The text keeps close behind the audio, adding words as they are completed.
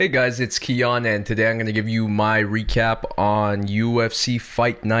Hey guys, it's Keon, and today I'm going to give you my recap on UFC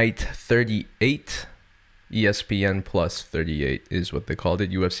Fight Night 38. ESPN Plus 38 is what they called it.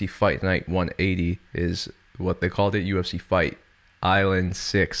 UFC Fight Night 180 is what they called it. UFC Fight Island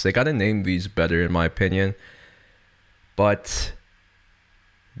 6. They got to name these better, in my opinion. But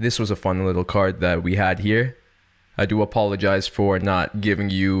this was a fun little card that we had here. I do apologize for not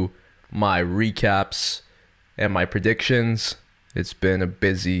giving you my recaps and my predictions. It's been a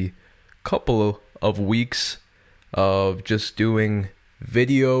busy couple of weeks of just doing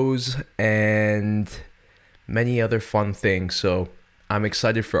videos and many other fun things. So I'm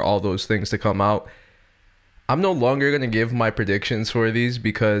excited for all those things to come out. I'm no longer going to give my predictions for these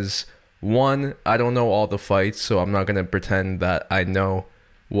because, one, I don't know all the fights, so I'm not going to pretend that I know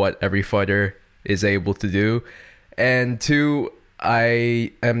what every fighter is able to do. And two,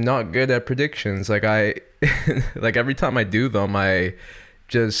 I am not good at predictions. Like every time I do them, I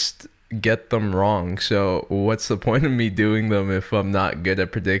just get them wrong. So what's the point of me doing them if I'm not good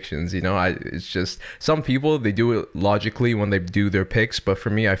at predictions? It's just some people, they do it logically when they do their picks, but for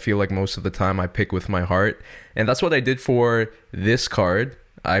me, I feel like most of the time I pick with my heart, and that's what I did for this card.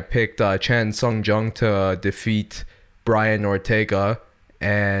 I picked Chan Sung Jung to defeat Brian Ortega,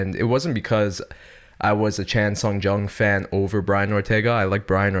 and it wasn't because I was a Chan Sung Jung fan over Brian Ortega. I like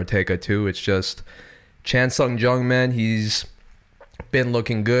Brian Ortega too. It's just Chan Sung Jung, man, he's been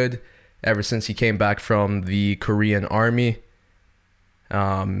looking good ever since he came back from the Korean army.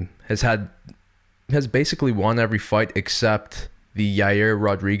 Has basically won every fight except the Yair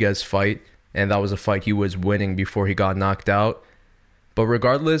Rodriguez fight, and that was a fight he was winning before he got knocked out. But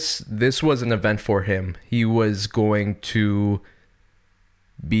regardless, this was an event for him. He was going to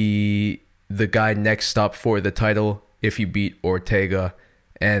be the guy next up for the title if he beat Ortega,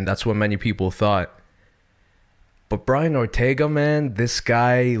 and that's what many people thought. But Brian Ortega, man, this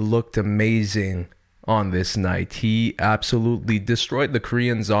guy looked amazing on this night. He absolutely destroyed the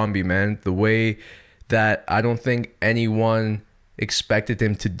Korean Zombie, man, the way that I don't think anyone expected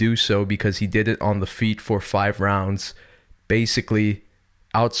him to do so, because he did it on the feet for 5 rounds, basically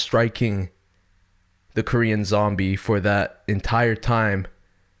outstriking the Korean Zombie for that entire time.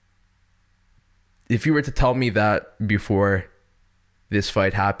 If you were to tell me that before this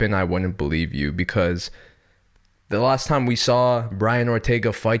fight happened, I wouldn't believe you, because the last time we saw Brian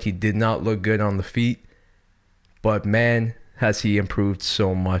Ortega fight, he did not look good on the feet. But man, has he improved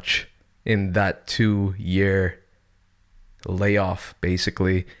so much in that 2-year layoff,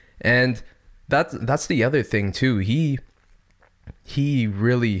 basically. And that's the other thing too. He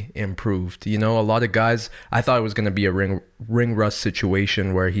really improved. A lot of guys, I thought it was going to be a ring rust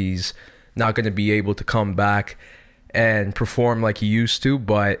situation where he's not going to be able to come back and perform like he used to,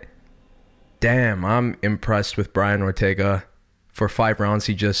 but damn, I'm impressed with Brian Ortega. For 5 rounds,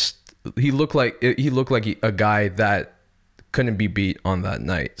 he looked like a guy that couldn't be beat on that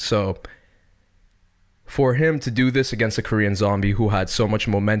night. So for him to do this against a Korean Zombie who had so much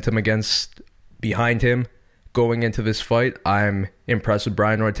momentum behind him going into this fight, I'm impressed with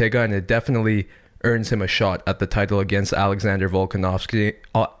Brian Ortega, and it definitely earns him a shot at the title against Alexander Volkanovski,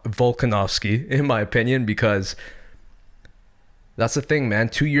 in my opinion, because that's the thing, man.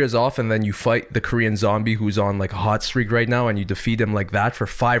 2 years off, and then you fight the Korean Zombie who's on like a hot streak right now, and you defeat him like that for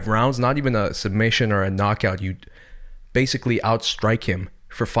 5 rounds, not even a submission or a knockout. You basically outstrike him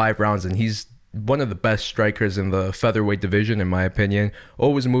for 5 rounds, and he's one of the best strikers in the featherweight division, in my opinion.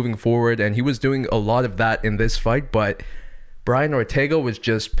 Always moving forward, and he was doing a lot of that in this fight, but Brian Ortega was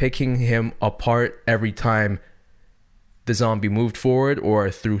just picking him apart every time the Zombie moved forward or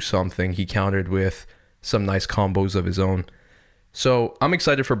threw something. He countered with some nice combos of his own. So I'm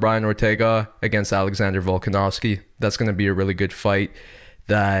excited for Brian Ortega against Alexander Volkanovski. That's going to be a really good fight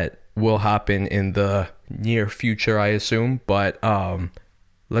that will happen in the near future, I assume. But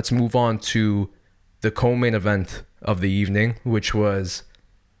let's move on to the co-main event of the evening, which was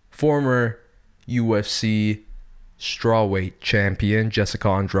former UFC strawweight champion Jessica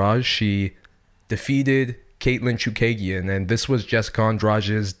Andrade. She defeated Katlyn Chookagian, and this was Jessica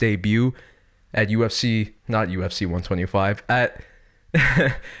Andrade's debut at not UFC 125, at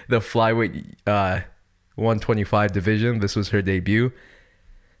the flyweight 125 division. This was her debut.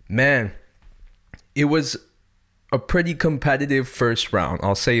 Man, it was a pretty competitive first round.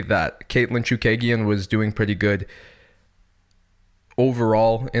 I'll say that. Katlyn Chookagian was doing pretty good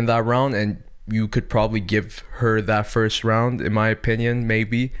overall in that round, and you could probably give her that first round, in my opinion,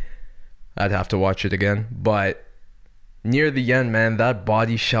 maybe. I'd have to watch it again. But near the end, man, that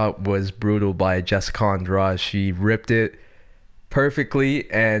body shot was brutal by Jessica Andrade. She ripped it perfectly,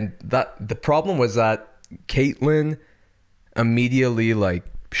 and that the problem was that Katlyn immediately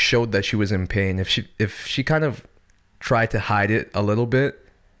showed that she was in pain. If she kind of tried to hide it a little bit,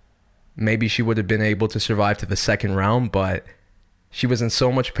 maybe she would have been able to survive to the second round, but she was in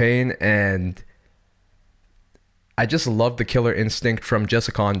so much pain, and I just love the killer instinct from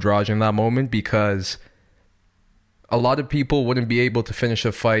Jessica Andrade in that moment, because a lot of people wouldn't be able to finish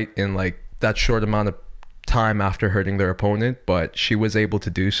a fight in like that short amount of time after hurting their opponent, but she was able to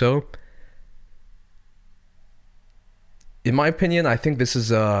do so. In my opinion, I think this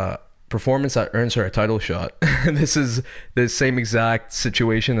is a performance that earns her a title shot. This is the same exact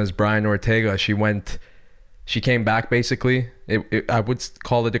situation as Brian Ortega. She came back basically. I would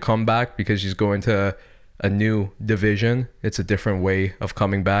call it a comeback because she's going to a new division. It's a different way of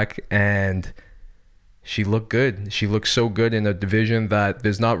coming back, and she looked good. She looked so good in a division that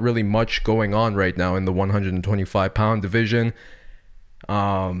there's not really much going on right now in the 125-pound division.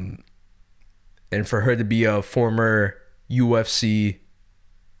 And for her to be a former UFC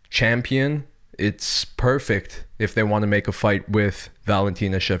champion, it's perfect if they want to make a fight with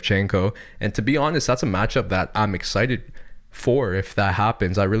Valentina Shevchenko. And to be honest, that's a matchup that I'm excited for if that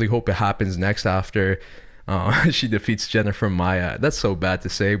happens. I really hope it happens next after she defeats Jennifer Maia. That's so bad to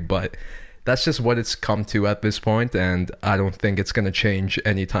say, but that's just what it's come to at this point, and I don't think it's going to change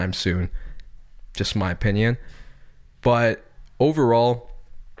anytime soon. Just my opinion. But overall,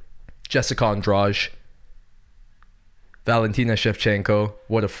 Jessica Andrade, Valentina Shevchenko,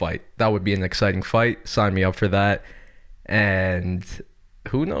 what a fight. That would be an exciting fight. Sign me up for that. And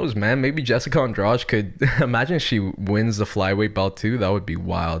who knows, man? Maybe Jessica Andrade could... Imagine she wins the flyweight belt too. That would be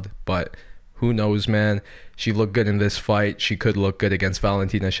wild. But who knows, man? She looked good in this fight. She could look good against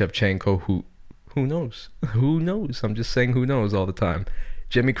Valentina Shevchenko. Who knows? Who knows? I'm just saying who knows all the time.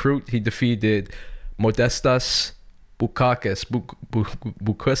 Jimmy Crute, he defeated Modestas Bukauskas.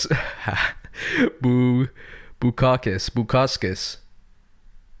 Bukauskas.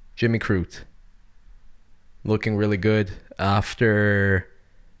 Jimmy Crute. Looking really good after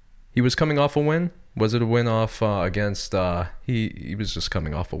he was coming off a win. Was it a win off against... He was just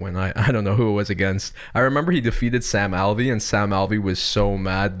coming off a win. I don't know who it was against. I remember he defeated Sam Alvey, and Sam Alvey was so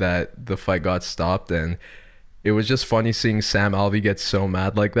mad that the fight got stopped, and it was just funny seeing Sam Alvey get so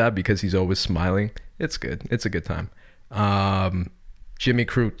mad like that because he's always smiling. It's good. It's a good time. Jimmy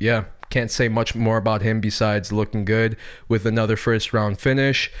Crute, yeah. Can't say much more about him besides looking good with another first round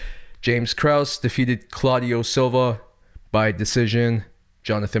finish. James Krause defeated Claudio Silva by decision.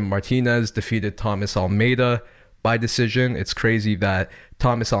 Jonathan Martinez defeated Thomas Almeida by decision. It's crazy that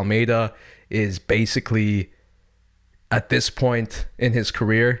Thomas Almeida is basically at this point in his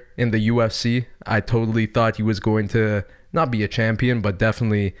career in the UFC. I totally thought he was going to not be a champion, but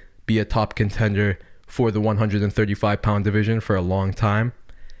definitely be a top contender for the 135-pound division for a long time.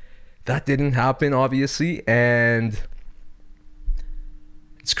 That didn't happen, obviously, and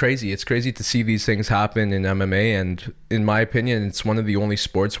it's crazy. It's crazy to see these things happen in MMA, and in my opinion, it's one of the only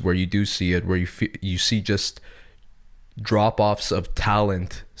sports where you do see it, where you see just drop-offs of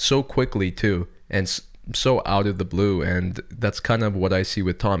talent so quickly too, and so out of the blue, and that's kind of what I see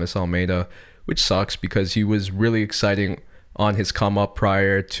with Thomas Almeida, which sucks because he was really exciting on his come-up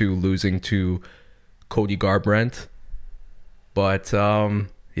prior to losing to Cody Garbrandt. But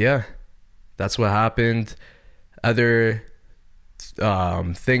yeah, that's what happened. Other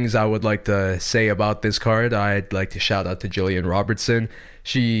things I would like to say about this card, I'd like to shout out to Jillian Robertson.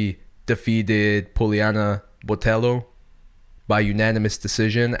 She defeated Poliana Botelho by unanimous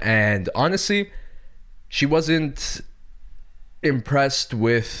decision, and honestly, she wasn't impressed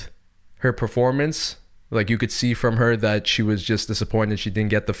with her performance. Like, you could see from her that she was just disappointed she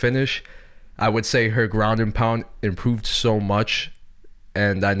didn't get the finish. I would say her ground and pound improved so much,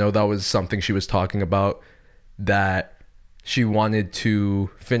 and I know that was something she was talking about, that she wanted to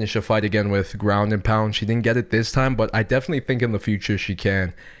finish a fight again with ground and pound. She didn't get it this time, but I definitely think in the future she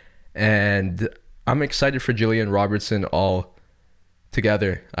can. And I'm excited for Jillian Robertson all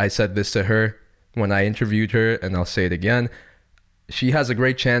together. I said this to her when I interviewed her, and I'll say it again. She has a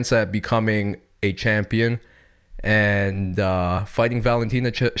great chance at becoming a champion and fighting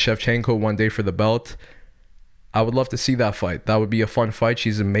Valentina Shevchenko one day for the belt. I would love to see that fight. That would be a fun fight.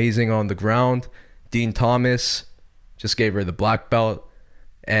 She's amazing on the ground. Dean Thomas just gave her the black belt.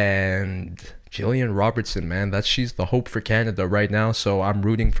 And Jillian Robertson, man, she's the hope for Canada right now, so I'm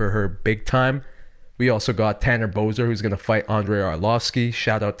rooting for her big time. We also got Tanner Boser, who's going to fight Andrei Arlovsky.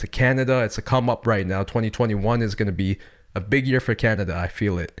 Shout out to Canada. It's a come up right now. 2021 is going to be a big year for Canada. I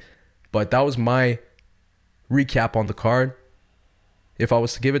feel it. But that was my recap on the card. If I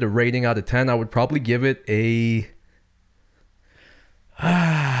was to give it a rating out of 10, I would probably give it a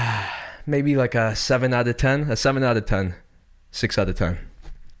maybe like a 7 out of 10. A 7 out of 10. 6 out of 10.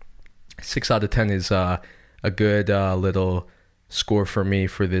 6 out of 10 is a good little score for me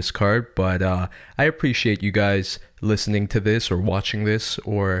for this card. But I appreciate you guys listening to this or watching this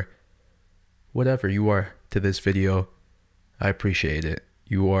or whatever you are to this video. I appreciate it.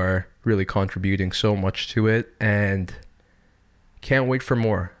 You are really contributing so much to it, and can't wait for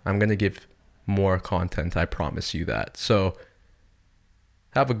more. I'm going to give more content, I promise you that. So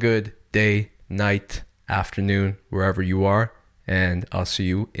have a good day, night, afternoon, wherever you are, and I'll see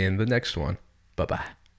you in the next one. Bye-bye.